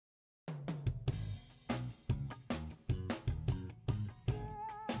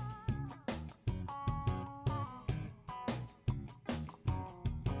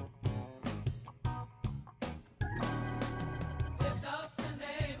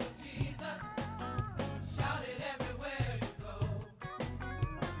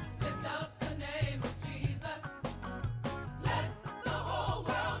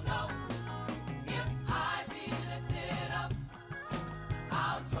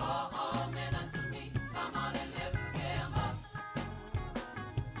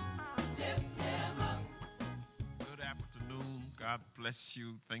bless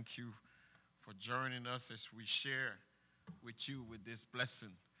you. Thank you for joining us as we share with you with this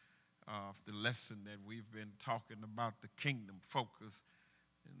blessing of the lesson that we've been talking about, the kingdom focus.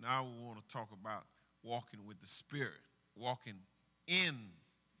 And now we want to talk about walking with the Spirit, walking in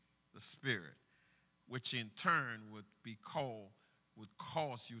the Spirit, which in turn would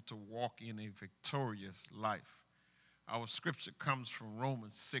cause you to walk in a victorious life. Our scripture comes from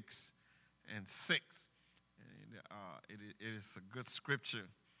Romans 6:6. And it is a good scripture.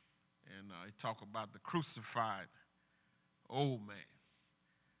 And it talks about the crucified old man,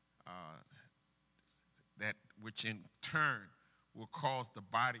 that which in turn will cause the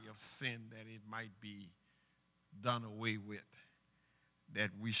body of sin that it might be done away with,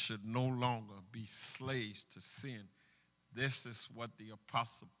 that we should no longer be slaves to sin. This is what the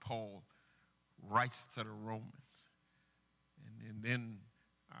Apostle Paul writes to the Romans. And then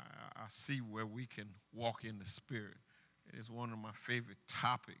I see where we can walk in the Spirit. It is one of my favorite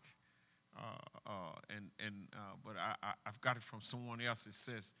topics. But I've got it from someone else. It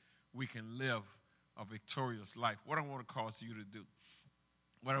says we can live a victorious life. What I want to cause you to do,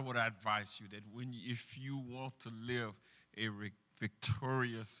 what I would advise you, that if you want to live a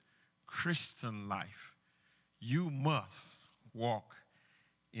victorious Christian life, you must walk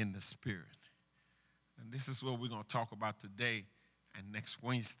in the Spirit. And this is what we're going to talk about today and next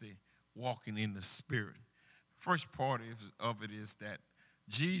Wednesday, walking in the Spirit. First part of it is that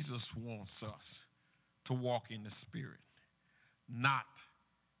Jesus wants us to walk in the Spirit, not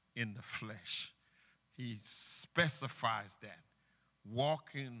in the flesh. He specifies that,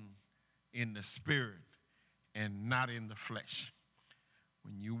 walking in the Spirit and not in the flesh.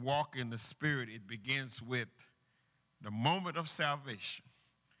 When you walk in the Spirit, it begins with the moment of salvation,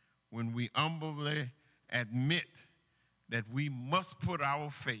 when we humbly admit that we must put our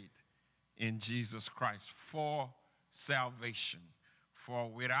faith in Jesus Christ for salvation. For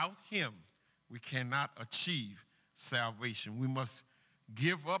without him, we cannot achieve salvation. We must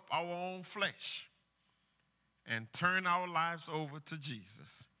give up our own flesh and turn our lives over to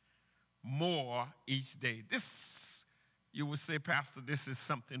Jesus more each day. This, you would say, Pastor, this is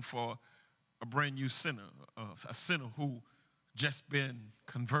something for a brand new sinner, a sinner who just been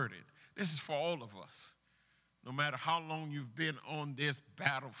converted. This is for all of us. No matter how long you've been on this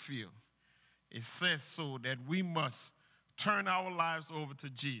battlefield, it says so that we must turn our lives over to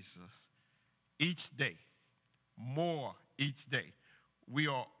Jesus each day, more each day. We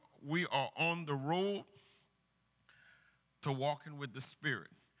are on the road to walking with the Spirit.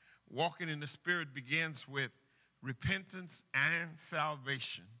 Walking in the Spirit begins with repentance and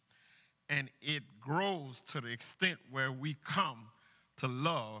salvation, and it grows to the extent where we come to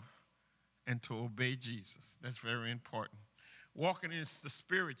love and to obey Jesus. That's very important. Walking in the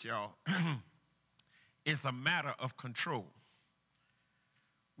Spirit, y'all, is a matter of control.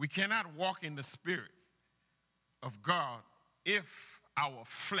 We cannot walk in the Spirit of God if our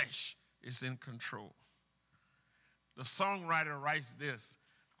flesh is in control. The songwriter writes this: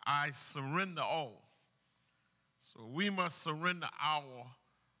 I surrender all. So we must surrender our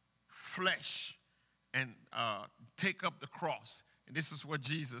flesh and take up the cross. And this is what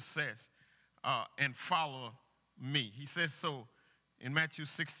Jesus says, and follow me. He says so in Matthew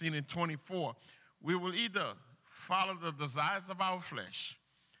 16:24. We will either follow the desires of our flesh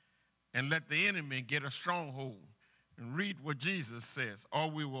and let the enemy get a stronghold and read what Jesus says, or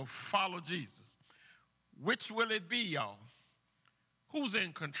we will follow Jesus. Which will it be, y'all? Who's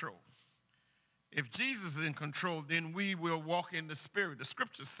in control? If Jesus is in control, then we will walk in the Spirit. The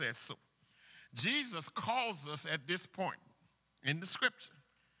scripture says so. Jesus calls us at this point in the scripture.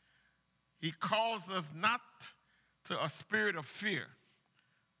 He calls us not to a spirit of fear,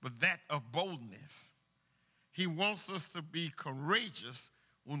 but that of boldness. He wants us to be courageous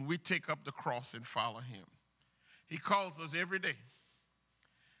when we take up the cross and follow him. He calls us every day.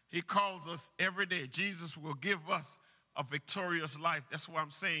 He calls us every day. Jesus will give us a victorious life. That's why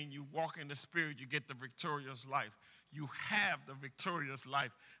I'm saying you walk in the Spirit, you get the victorious life. You have the victorious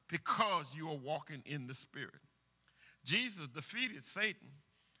life because you are walking in the Spirit. Jesus defeated Satan.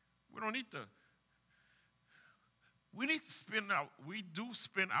 We do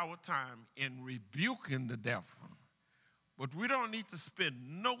spend our time in rebuking the devil, but we don't need to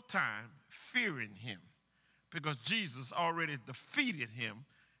spend no time fearing him because Jesus already defeated him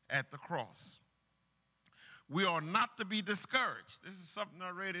at the cross. We are not to be discouraged. This is something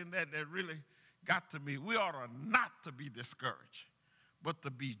I read in that really got to me. We ought not to be discouraged, but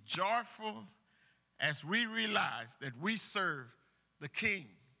to be joyful as we realize that we serve the King,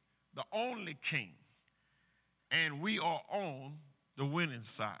 the only King, and we are on the winning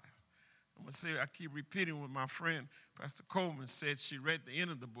side. I'm going to say, I keep repeating what my friend, Pastor Coleman, said. She read the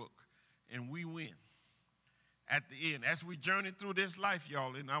end of the book, and we win at the end. As we journey through this life,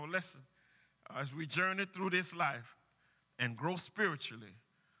 y'all, in our lesson, as we journey through this life and grow spiritually,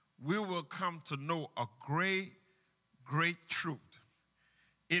 we will come to know a great, great truth.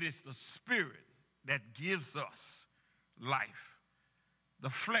 It is the Spirit that gives us life.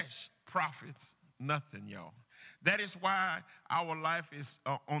 The flesh profits nothing, y'all. That is why our life is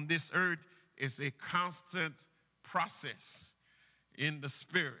on this earth is a constant process in the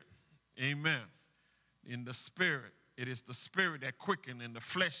Spirit. Amen. In the Spirit. It is the Spirit that quickens, and the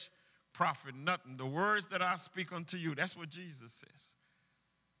flesh profit nothing. The words that I speak unto you, that's what Jesus says.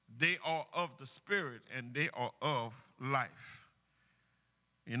 They are of the Spirit, and they are of life.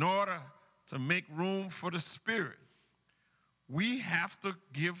 In order to make room for the Spirit, we have to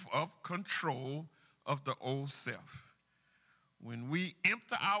give up control of the old self. When we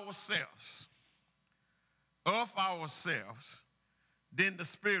empty ourselves of ourselves, then the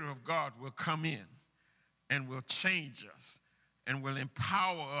Spirit of God will come in and will change us and will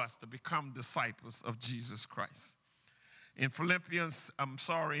empower us to become disciples of Jesus Christ. In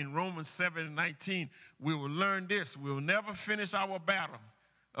in Romans 7:19, we will learn this. We will never finish our battle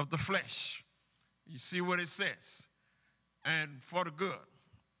of the flesh. You see what it says? And for the good.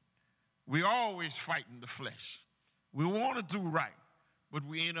 We always fighting the flesh. We want to do right, but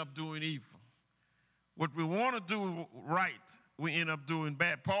we end up doing evil. What we want to do right, we end up doing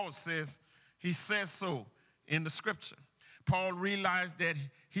bad. Paul says, he says so in the scripture. Paul realized that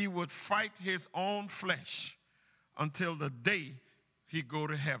he would fight his own flesh until the day he go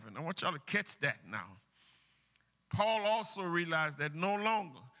to heaven. I want y'all to catch that now. Paul also realized that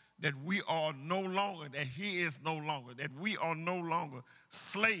that we are no longer, that he is no longer, that we are no longer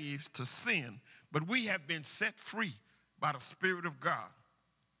slaves to sin, but we have been set free by the Spirit of God.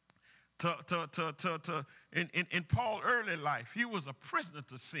 In Paul's early life, he was a prisoner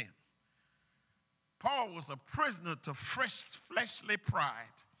to sin. Paul was a prisoner to fleshly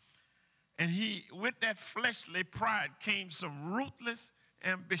pride. And with that fleshly pride came some ruthless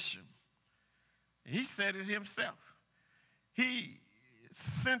ambition. He said it himself. He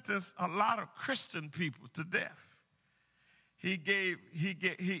sentenced a lot of Christian people to death. He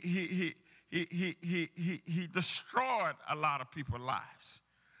destroyed a lot of people's lives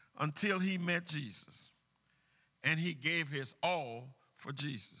until he met Jesus. And he gave his all for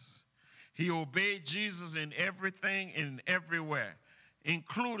Jesus. He obeyed Jesus in everything and everywhere,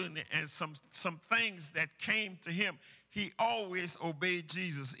 including and some things that came to him. He always obeyed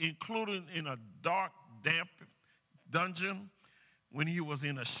Jesus, including in a dark, damp dungeon, when he was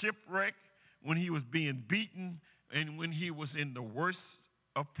in a shipwreck, when he was being beaten, and when he was in the worst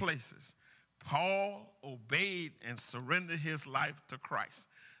of places. Paul obeyed and surrendered his life to Christ.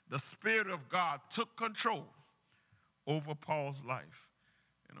 The Spirit of God took control over Paul's life.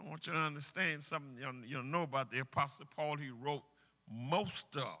 And I want you to understand something you know about the Apostle Paul. He wrote most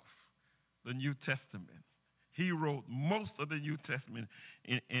of the New Testament. He wrote most of the New Testament.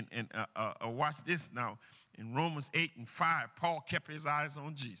 Watch this now. In Romans 8:5, Paul kept his eyes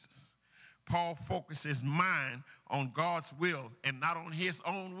on Jesus. Paul focused his mind on God's will and not on his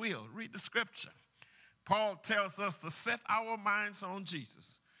own will. Read the scripture. Paul tells us to set our minds on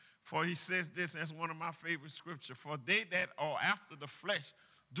Jesus. For he says this as one of my favorite scriptures. For they that are after the flesh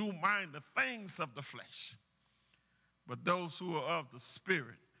do mind the things of the flesh. But those who are of the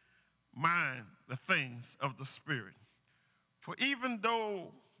Spirit mind the things of the Spirit. For even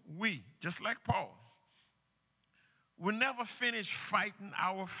though we, just like Paul, will never finish fighting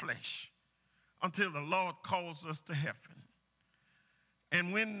our flesh until the Lord calls us to heaven.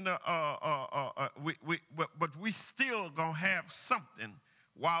 And when, but we still gonna have something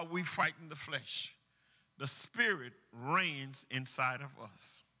while we fighting the flesh. The Spirit reigns inside of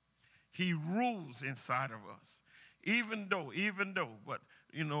us. He rules inside of us. Even though, but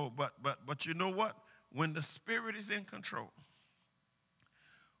you know what? When the Spirit is in control,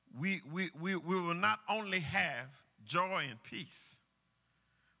 we will not only have joy and peace,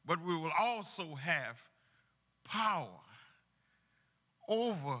 but we will also have power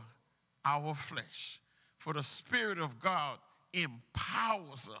over our flesh. For the Spirit of God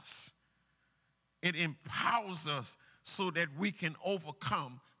empowers us. It empowers us so that we can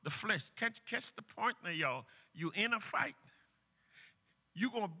overcome the flesh. Catch the point now, y'all. You in a fight.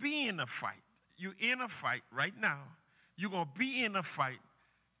 You're going to be in a fight. You're in a fight right now. You're going to be in a fight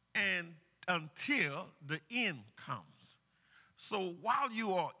and until the end comes. So while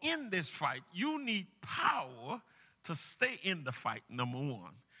you are in this fight, you need power to stay in the fight, number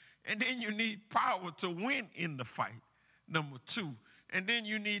one. And then you need power to win in the fight, number two. and then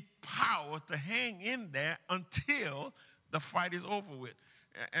you need power to hang in there until the fight is over with.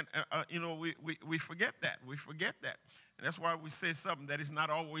 And we forget that. We forget that. And that's why we say something that is not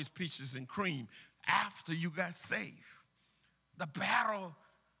always peaches and cream. After you got saved, the battle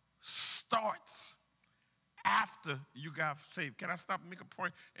starts after you got saved. Can I stop and make a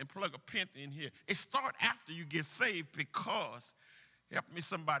point and plug a pin in here? It starts after you get saved because, help me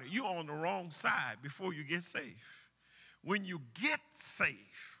somebody, you're on the wrong side before you get saved. When you get saved,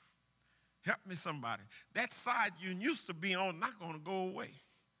 help me somebody, that side you used to be on not going to go away.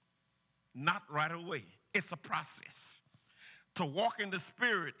 Not right away. It's a process. To walk in the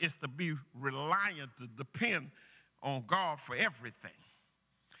Spirit is to be reliant, to depend on God for everything.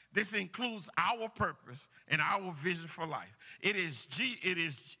 This includes our purpose and our vision for life. It is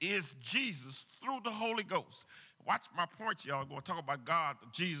Jesus through the Holy Ghost. Watch my point, y'all. I'm going to talk about God,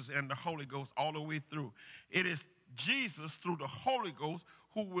 Jesus, and the Holy Ghost all the way through. It is Jesus through the Holy Ghost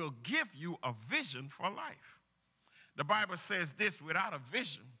who will give you a vision for life. The Bible says this, without a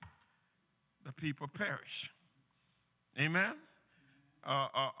vision, the people perish. Amen?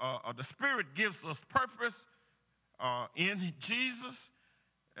 The Spirit gives us purpose in Jesus.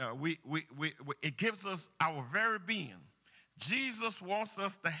 It gives us our very being. Jesus wants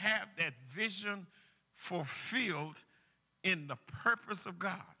us to have that vision fulfilled in the purpose of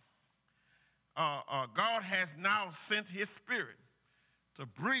God. God has now sent his Spirit to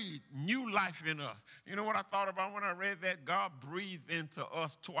breathe new life in us. You know what I thought about when I read that? God breathed into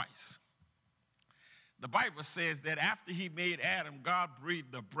us twice. The Bible says that after he made Adam, God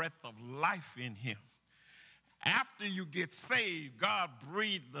breathed the breath of life in him. After you get saved, God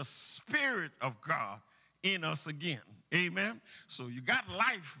breathed the Spirit of God in us again. Amen? So you got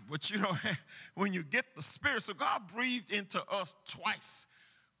life, but you don't have, when you get the Spirit. So God breathed into us twice.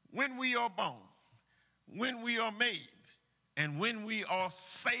 When we are born, when we are made, and when we are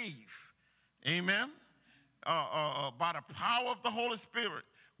saved. Amen? By the power of the Holy Spirit,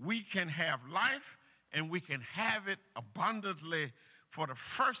 we can have life, and we can have it abundantly for the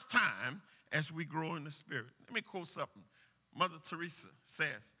first time as we grow in the Spirit. Let me quote something. Mother Teresa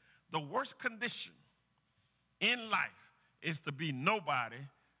says, the worst condition in life is to be nobody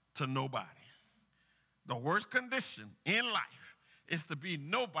to nobody. The worst condition in life is to be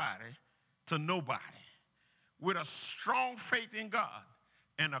nobody to nobody. With a strong faith in God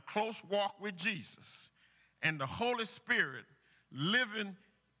and a close walk with Jesus and the Holy Spirit living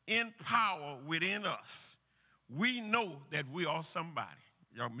in power within us, we know that we are somebody.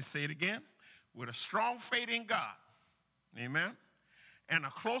 Y'all let me say it again. With a strong faith in God, amen, and a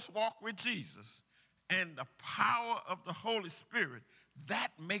close walk with Jesus and the power of the Holy Spirit,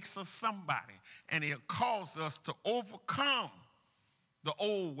 that makes us somebody. And it calls us to overcome the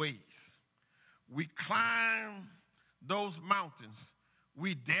old ways. We climb those mountains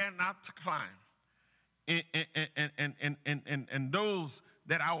we dare not to climb. And those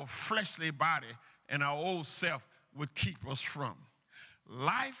that our fleshly body and our old self would keep us from.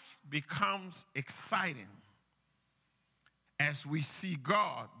 Life becomes exciting as we see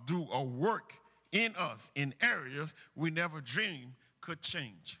God do a work in us in areas we never dreamed could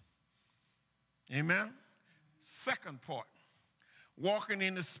change. Amen? Second part, walking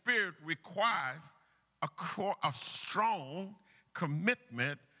in the Spirit requires a strong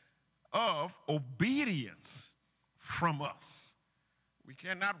commitment of obedience from us. We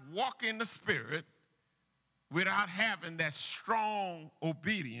cannot walk in the Spirit without having that strong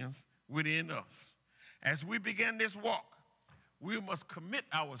obedience within us. As we begin this walk, we must commit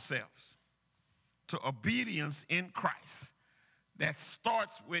ourselves to obedience in Christ that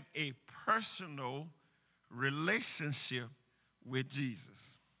starts with a personal relationship with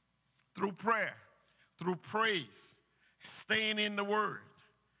Jesus. Through prayer, through praise, staying in the Word,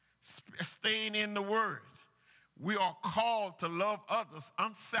 we are called to love others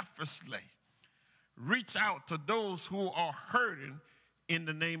unselfishly. Reach out to those who are hurting in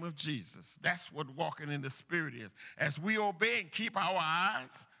the name of Jesus. That's what walking in the Spirit is. As we obey and keep our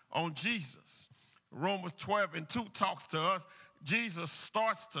eyes on Jesus. Romans 12:2 talks to us. Jesus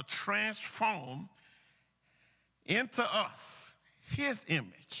starts to transform into us his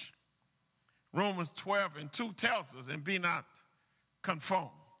image. Romans 12:2 tells us, and be not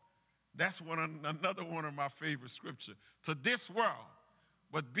conformed. That's another one of my favorite scriptures. To this world,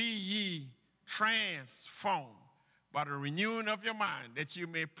 but be ye transformed by the renewing of your mind, that you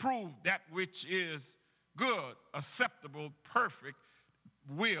may prove that which is good, acceptable, perfect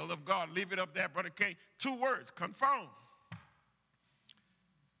will of God. Leave it up there, Brother K. 2 words, conform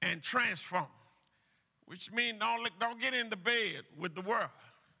and transform, which means don't get in the bed with the world,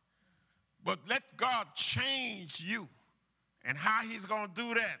 but let God change you And how he's going to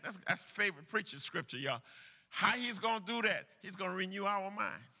do that, that's favorite preacher scripture, y'all. How he's going to do that, he's going to renew our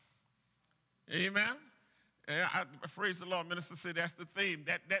mind. Amen? And praise the Lord, Minister said that's the theme,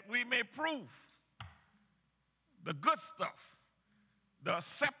 that we may prove the good stuff, the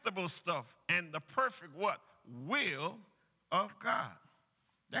acceptable stuff, and the perfect what? Will of God.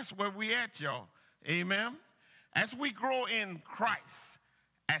 That's where we at, y'all. Amen? As we grow in Christ,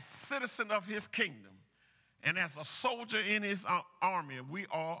 as citizen of his kingdom, and as a soldier in his army, we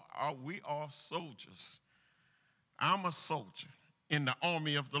are soldiers. I'm a soldier in the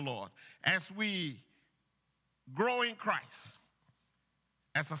army of the Lord. As we grow in Christ,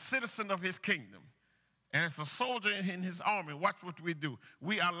 as a citizen of his kingdom, and as a soldier in his army, watch what we do.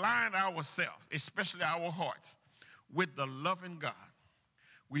 We align ourselves, especially our hearts, with the loving God.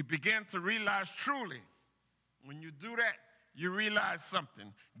 We begin to realize truly, when you do that, you realize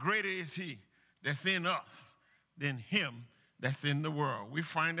something. Greater is he that's in us than him that's in the world. We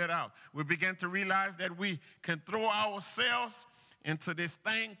find that out. We begin to realize that we can throw ourselves into this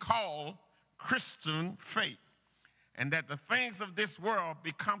thing called Christian faith, and that the things of this world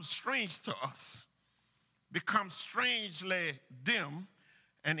become strange to us, become strangely dim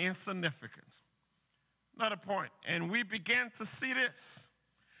and insignificant. Another point, and we begin to see this.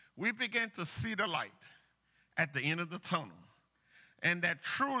 We begin to see the light at the end of the tunnel, and that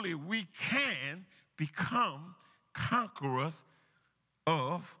truly we can become conquerors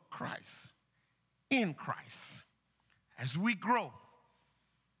of Christ, in Christ. As we grow,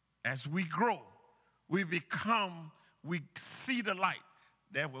 we see the light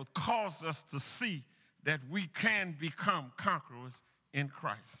that will cause us to see that we can become conquerors in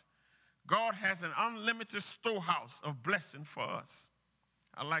Christ. God has an unlimited storehouse of blessing for us.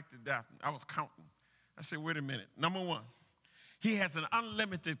 I liked it, Daphne. I was counting. I said, wait a minute. Number one, he has an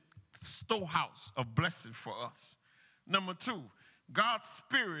unlimited storehouse of blessing for us. Number two, God's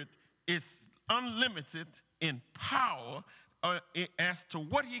Spirit is unlimited in power as to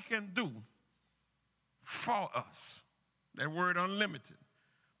what he can do for us. That word unlimited.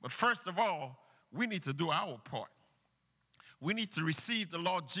 But first of all, we need to do our part. We need to receive the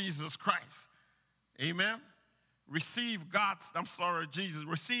Lord Jesus Christ. Amen? Receive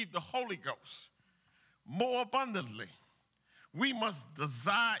receive the Holy Ghost more abundantly. We must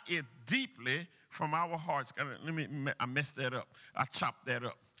desire it deeply from our hearts. I messed that up. I chopped that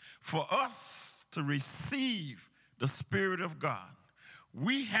up. For us to receive the Spirit of God,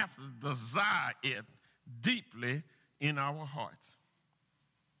 we have to desire it deeply in our hearts.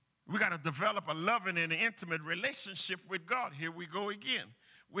 We got to develop a loving and intimate relationship with God. Here we go again.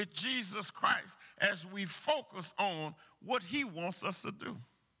 With Jesus Christ, as we focus on what he wants us to do.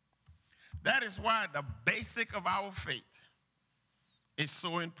 That is why the basic of our faith is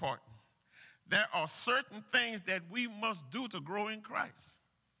so important. There are certain things that we must do to grow in Christ.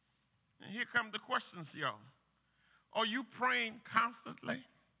 And here come the questions, y'all. Are you praying constantly?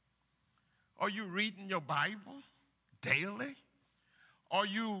 Are you reading your Bible daily? Are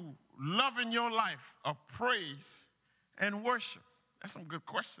you loving your life of praise and worship? That's some good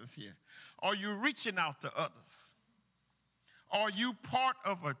questions here. Are you reaching out to others? Are you part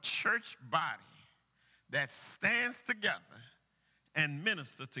of a church body that stands together and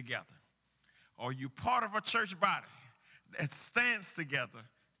minister together? Are you part of a church body that stands together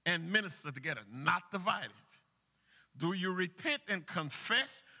and minister together, not divided? Do you repent and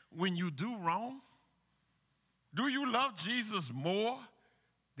confess when you do wrong? Do you love Jesus more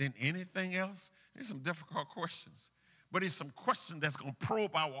than anything else? These are some difficult questions. But it's some questions that's going to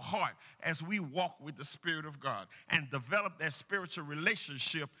probe our heart as we walk with the Spirit of God and develop that spiritual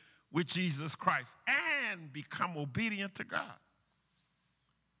relationship with Jesus Christ and become obedient to God.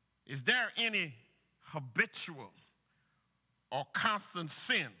 Is there any habitual or constant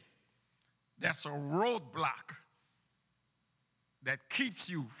sin that's a roadblock that keeps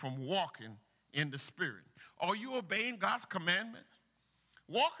you from walking in the Spirit? Are you obeying God's commandment?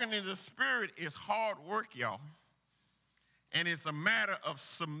 Walking in the Spirit is hard work, y'all. And it's a matter of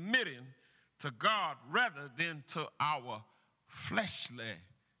submitting to God rather than to our fleshly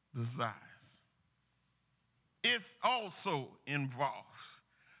desires. It also involves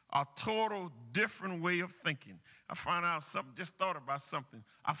a total different way of thinking. I found out something, just thought about something.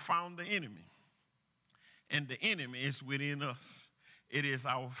 I found the enemy. And the enemy is within us. It is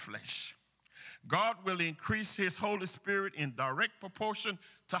our flesh. God will increase his Holy Spirit in direct proportion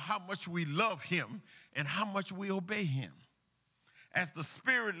to how much we love him and how much we obey him. As the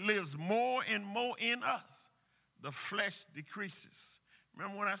Spirit lives more and more in us, the flesh decreases.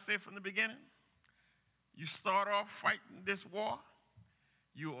 Remember what I said from the beginning? You start off fighting this war.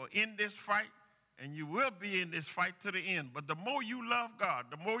 You are in this fight, and you will be in this fight to the end. But the more you love God,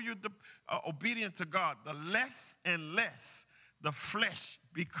 the more you're obedient to God, the less and less the flesh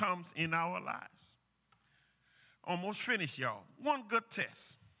becomes in our lives. Almost finished, y'all. One good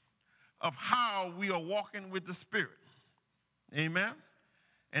test of how we are walking with the Spirit. Amen?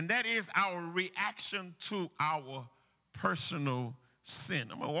 And that is our reaction to our personal sin.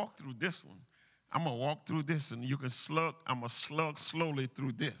 I'm going to walk through this one. I'm going to walk through this, and you can slug. I'm going to slug slowly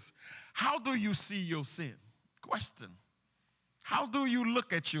through this. How do you see your sin? Question. How do you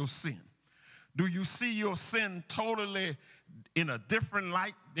look at your sin? Do you see your sin totally in a different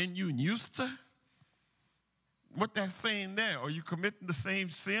light than you used to? What that's saying there? Are you committing the same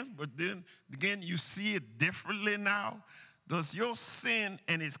sins, but then again you see it differently now? Does your sin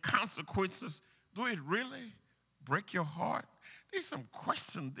and its consequences, do it really break your heart? These some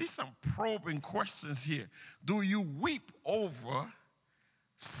questions, these some probing questions here. Do you weep over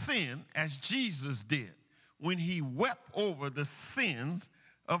sin as Jesus did when he wept over the sins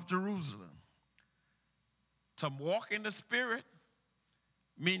of Jerusalem? To walk in the Spirit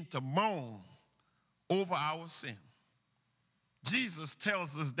means to moan over our sin. Jesus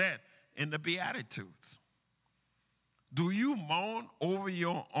tells us that in the Beatitudes. Do you moan over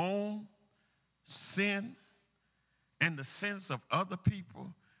your own sin and the sins of other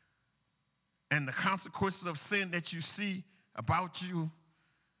people and the consequences of sin that you see about you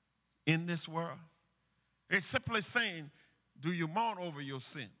in this world? It's simply saying, do you moan over your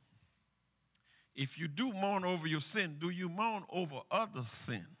sin? If you do moan over your sin, do you moan over others'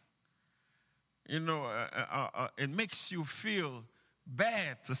 sin? You know, it makes you feel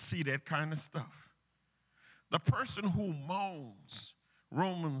bad to see that kind of stuff. The person who moans,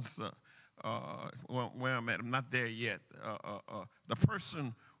 Romans, where I'm at, I'm not there yet. The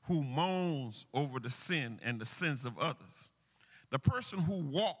person who moans over the sin and the sins of others. The person who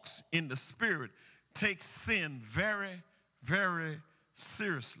walks in the Spirit takes sin very, very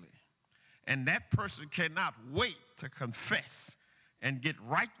seriously. And that person cannot wait to confess and get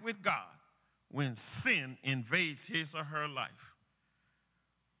right with God when sin invades his or her life.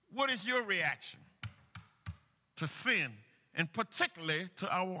 What is your reaction to sin, and particularly to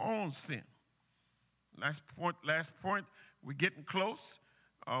our own sin? Last point, we're getting close.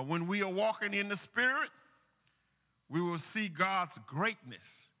 When we are walking in the Spirit, we will see God's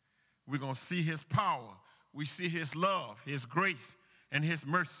greatness. We're going to see his power. We see his love, his grace, and his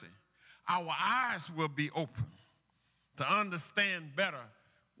mercy. Our eyes will be open to understand better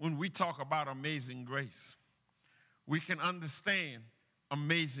when we talk about amazing grace. We can understand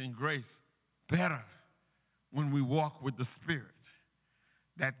amazing grace better when we walk with the Spirit.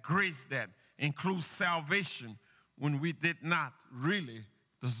 That grace that includes salvation when we did not really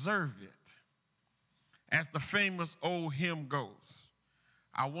deserve it. As the famous old hymn goes,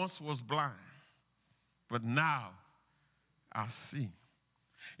 I once was blind, but now I see.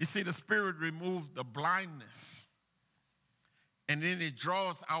 You see, the Spirit removes the blindness, and then it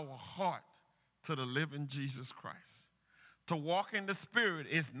draws our heart to the living Jesus Christ. To walk in the Spirit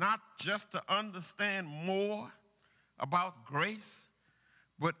is not just to understand more about grace,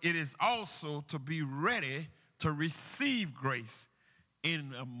 but it is also to be ready to receive grace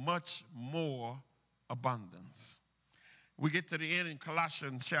in a much more abundance. We get to the end in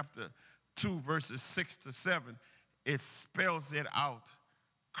Colossians chapter 2, verses 6 to 7. It spells it out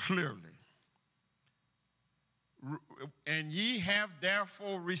clearly. And ye have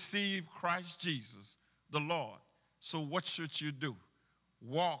therefore received Christ Jesus, the Lord. So what should you do?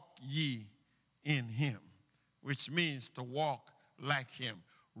 Walk ye in him, which means to walk like him.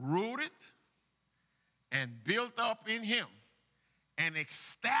 Rooted and built up in him and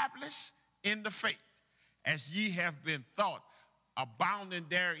established in the faith, as ye have been taught, abounding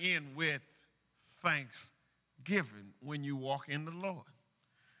therein with thanksgiving when you walk in the Lord.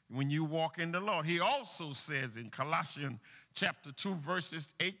 When you walk in the Lord. He also says in Colossians chapter 2, verses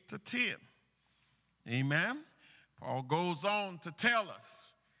 8 to 10. Amen. Paul goes on to tell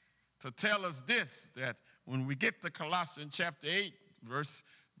us this, that when we get to Colossians chapter 2,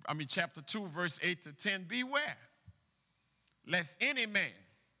 verse 8 to 10, beware, lest any man,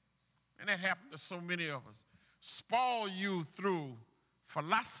 and that happened to so many of us, spoil you through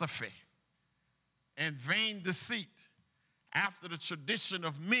philosophy and vain deceit, after the tradition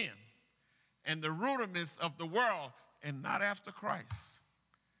of men and the rudiments of the world, and not after Christ.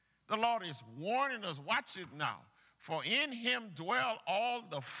 The Lord is warning us, watch it now, for in him dwell all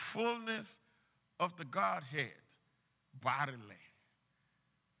the fullness of the Godhead bodily.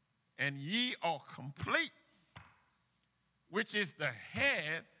 And ye are complete, which is the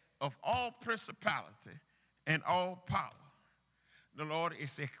head of all principality and all power. The Lord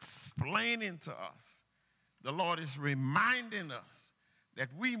is explaining to us. The Lord is reminding us that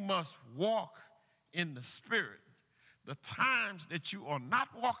we must walk in the Spirit. The times that you are not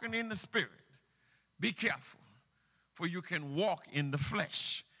walking in the Spirit, be careful, for you can walk in the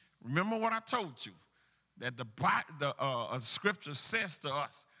flesh. Remember what I told you, that the scripture says to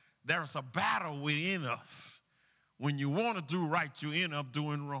us, there's a battle within us. When you want to do right, you end up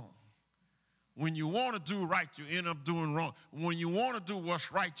doing wrong. When you want to do right, you end up doing wrong. When you want to do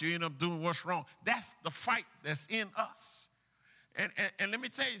what's right, you end up doing what's wrong. That's the fight that's in us. And let me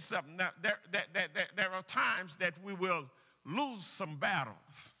tell you something. Now, there are times that we will lose some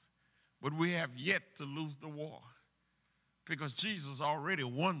battles, but we have yet to lose the war because Jesus already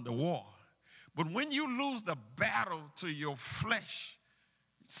won the war. But when you lose the battle to your flesh,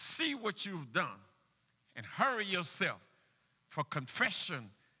 see what you've done and hurry yourself for confession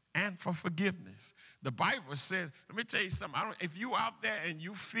and for forgiveness. The Bible says, let me tell you something. If you out there and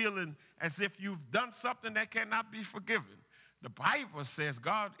you feeling as if you've done something that cannot be forgiven, the Bible says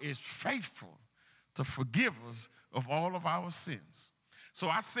God is faithful to forgive us of all of our sins. So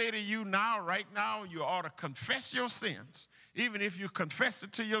I say to you now, right now, you ought to confess your sins. Even if you confess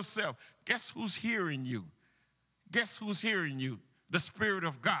it to yourself, guess who's hearing you? Guess who's hearing you? The Spirit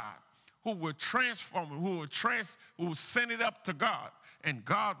of God, who will transform it, who will send it up to God, and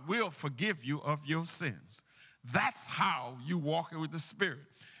God will forgive you of your sins. That's how you walk with the Spirit.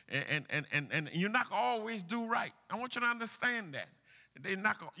 And you're not going to always do right. I want you to understand that. You're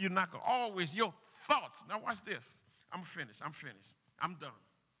not going to always, your thoughts. Now watch this. I'm finished. I'm done.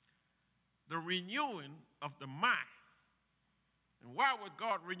 The renewing of the mind. And why would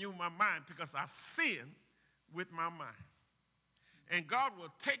God renew my mind? Because I sin with my mind. And God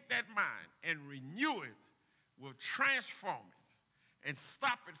will take that mind and renew it, will transform it, and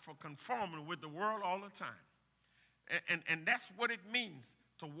stop it from conforming with the world all the time. And that's what it means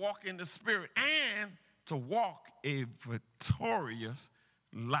to walk in the Spirit and to walk a victorious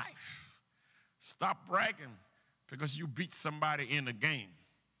life. Stop bragging because you beat somebody in a game.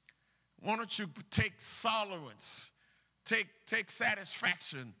 Why don't you take solace, take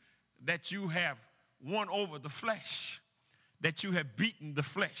satisfaction that you have won over the flesh, that you have beaten the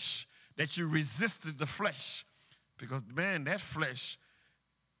flesh, that you resisted the flesh. Because, man, that flesh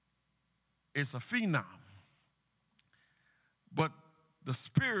is a phenom. But the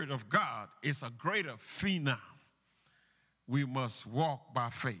Spirit of God is a greater phenom. We must walk by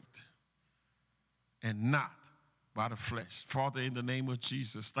faith and not by the flesh. Father, in the name of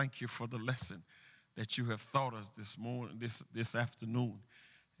Jesus, thank you for the lesson that you have taught us this morning, this afternoon,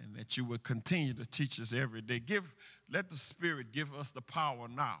 and that you will continue to teach us every day. Let the Spirit give us the power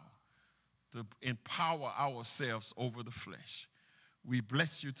now to empower ourselves over the flesh. We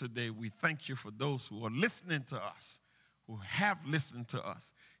bless you today. We thank you for those who are listening to us, who have listened to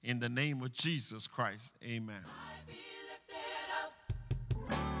us. In the name of Jesus Christ, amen.